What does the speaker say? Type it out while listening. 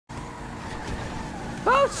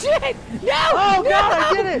Oh shit! No! Oh no! God!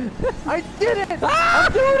 I did it! I did it! Ah!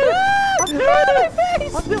 I'm doing it! I'm doing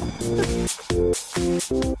it! I'm doing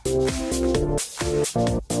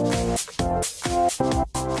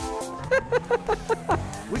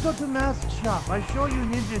We go to mask shop. I show you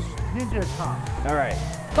ninja top. All right.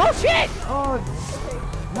 Oh shit! Oh,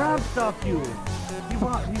 grab stuff you.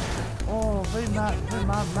 Oh, very magical.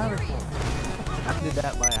 I did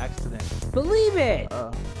that by accident. Believe it.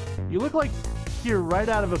 You look like you're right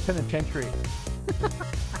out of a penitentiary.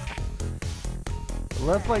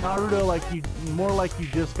 Less like Naruto, more like you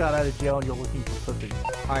just got out of jail and you're looking for pussy.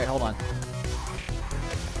 All right, hold on.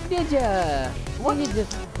 Ninja! What?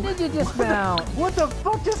 Ninja dismount! What the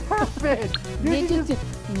fuck just happened? Ninja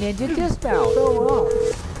dismount!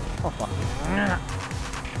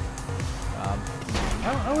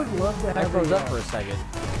 I would love to have I froze up for a second.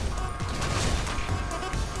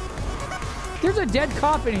 There's a dead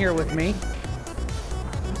cop in here with me.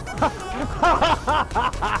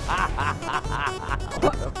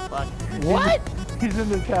 What the fuck? What? He's in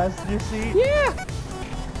the passenger seat? Yeah!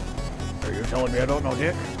 Are you telling me I don't know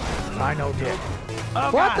Dick? I know Dick.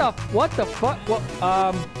 Oh, What the fuck? What,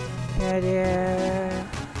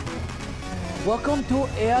 welcome to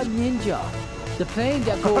Air Ninja. The plane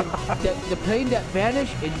that the plane that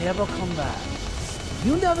vanished and never come back.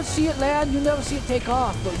 You never see it land, you never see it take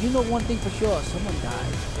off, but you know one thing for sure, someone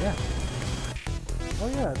died. Yeah. Oh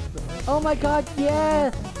yeah. Oh my God,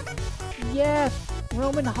 yes! Yes!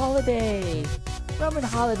 Roman holiday! Roman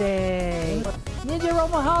holiday! Ninja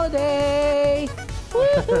Roman holiday!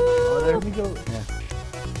 Oh, there we go. Yeah.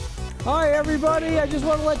 Hi everybody, I just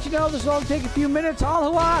want to let you know this will only take a few minutes.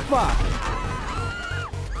 Allahu Akbar!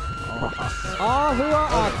 Allahu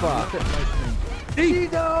Akbar!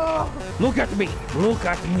 Look at me! Look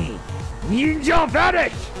at me! Ninja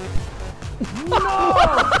vanish! No!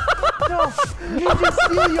 No! Ninja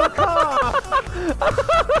steal your car!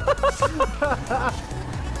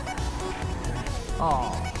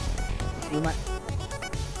 Oh.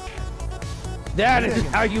 That is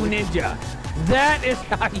how you ninja! That is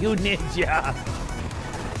how you ninja!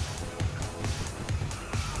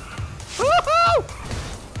 Woohoo!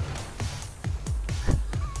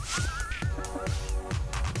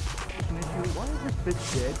 Why is this bitch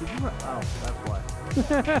dead? Did you run? Oh, that's why.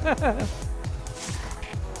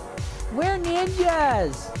 We're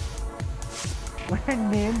ninjas! We're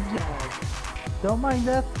ninjas. Don't mind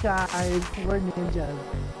us, guys. We're ninjas.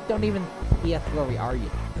 Don't even yes, where we are, you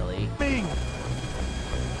silly. Bing!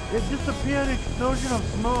 It just appeared an explosion of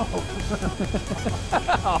smoke.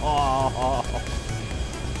 Oh.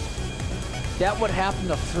 That would happen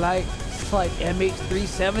to flight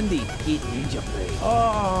MH370. Eat ninja plane.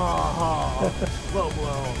 Oh, blow,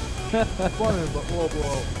 blow. Funny, but blow,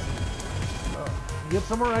 blow. Get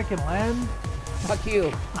somewhere I can land? Fuck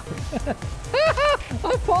you.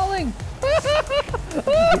 I'm falling.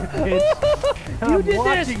 You did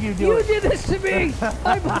this. You did this to me.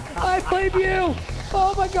 I blame you.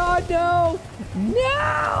 Oh my God, no.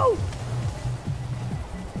 No.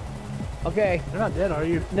 Okay. You're not dead, are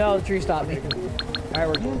you? No, the tree stopped me. All right,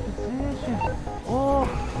 we're good.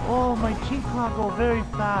 Oh, my chink clock go very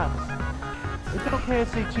fast. It's okay to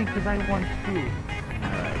say chink because I won too.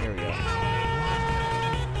 Alright, here we go.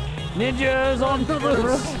 Ninjas on the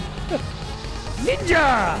loose!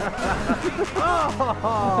 Ninja!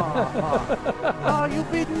 Oh, you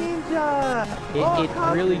big ninja!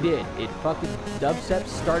 It really did. It fucking dubstep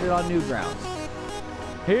started on Newgrounds.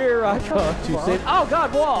 Here I come to say, oh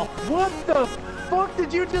God, wall! What the fuck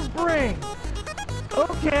did you just bring?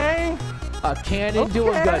 Okay. A cannon to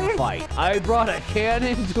a gunfight. I brought a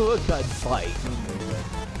cannon to a gunfight.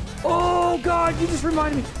 Oh God, you just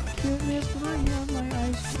reminded me. Cute Miss, can I have my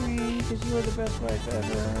ice cream? Because you are the best wife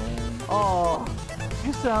ever. Oh,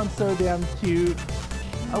 you sound so damn cute.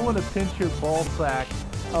 I want to pinch your ball sack.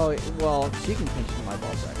 Oh, well, she can pinch my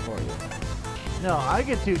ball sack for you. No, I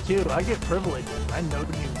get to too. I get privileged. I know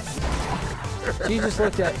you. She just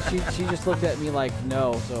looked at she just looked at me like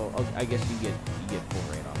no, so I guess you get full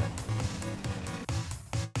reign on it.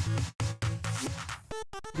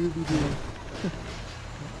 Doobie-doo.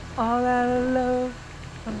 All out of love,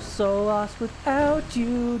 I'm so lost without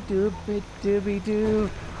you. Doobie-doobie-doo,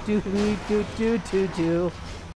 doobie-doo-doo-doo-doo.